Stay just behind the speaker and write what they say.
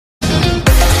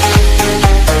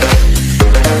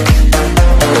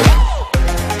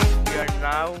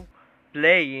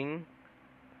playing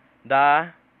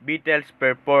the Beatles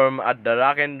perform at the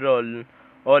Rock and Roll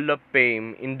Hall of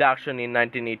Fame induction in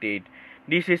 1988.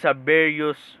 This is a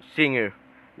various singer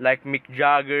like Mick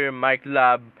Jagger, Mike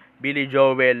Love, Billy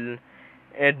Joel,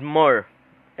 and more,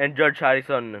 and George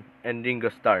Harrison and Ringo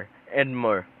Starr, and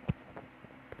more.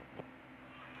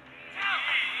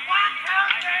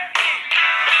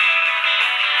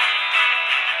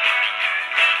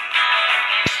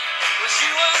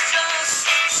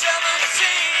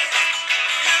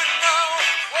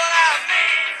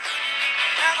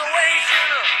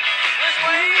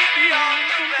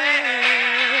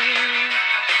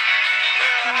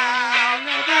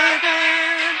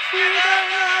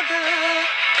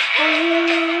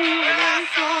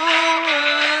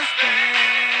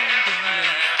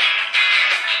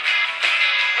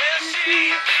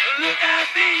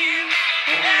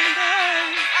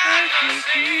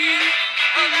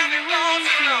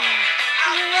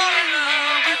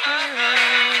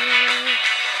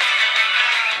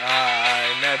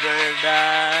 I never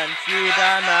danced with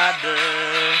another.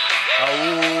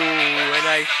 Oh, when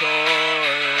I saw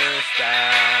her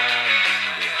standing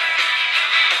there.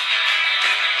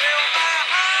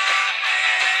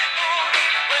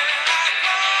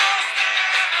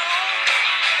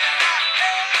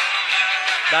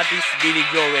 That is Billy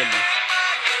Joel,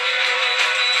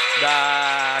 the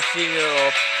singer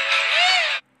of.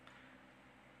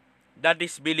 That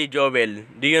is Billy Joel.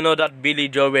 Do you know that Billy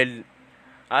Joel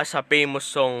has a famous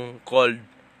song called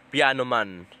Piano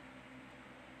Man?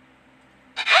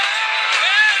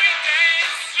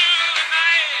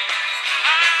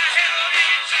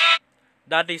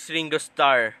 That is Ringo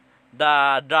Starr,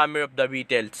 the drummer of the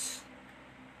Beatles.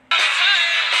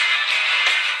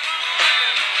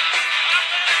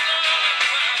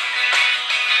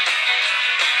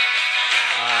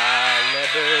 I'll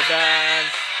never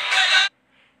dance.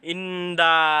 In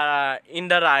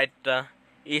the right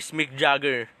is Mick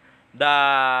Jagger,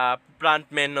 the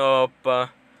frontman of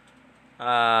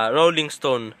Rolling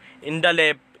Stone. In the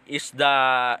left is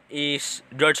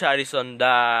George Harrison,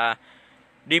 the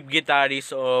lead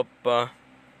guitarist of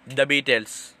the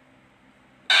Beatles.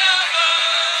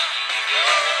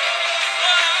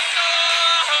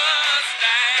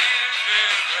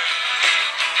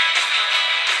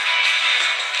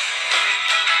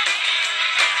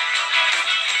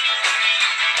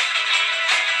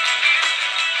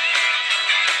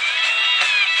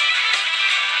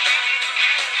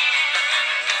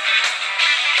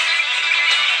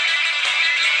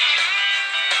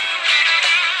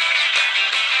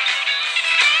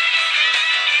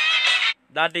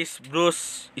 That is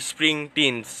Bruce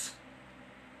Springsteen.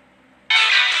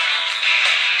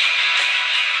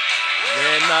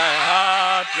 When my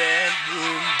heart went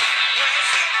boom.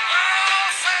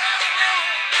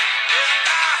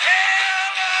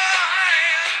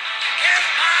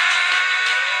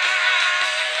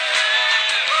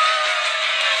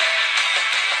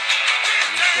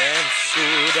 Dance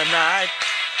through the night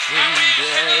in the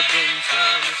heavens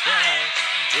and the sky,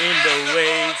 in the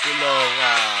way too long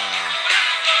hour.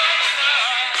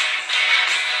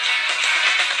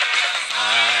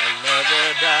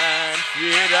 Dance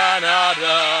with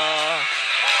another.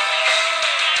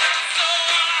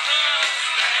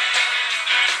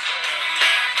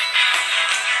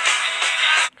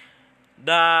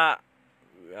 The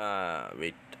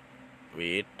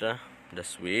wait,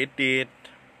 just wait it.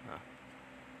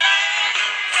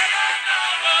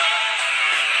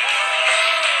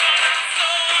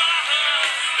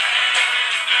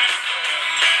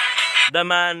 The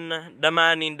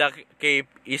man in the cave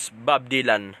is Bob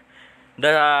Dylan.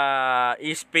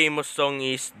 His famous song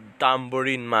is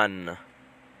Tambourine Man.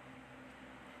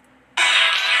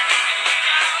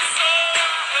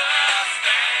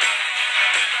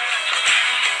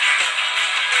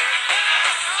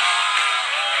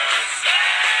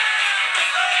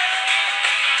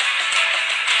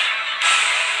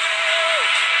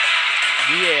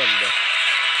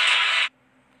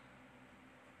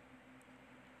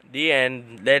 The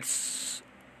end. Let's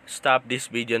stop this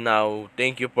video now.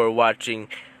 Thank you for watching.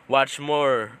 Watch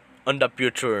more on the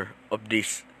future of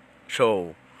this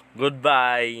show.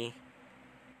 Goodbye.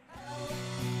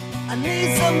 I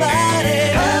need somebody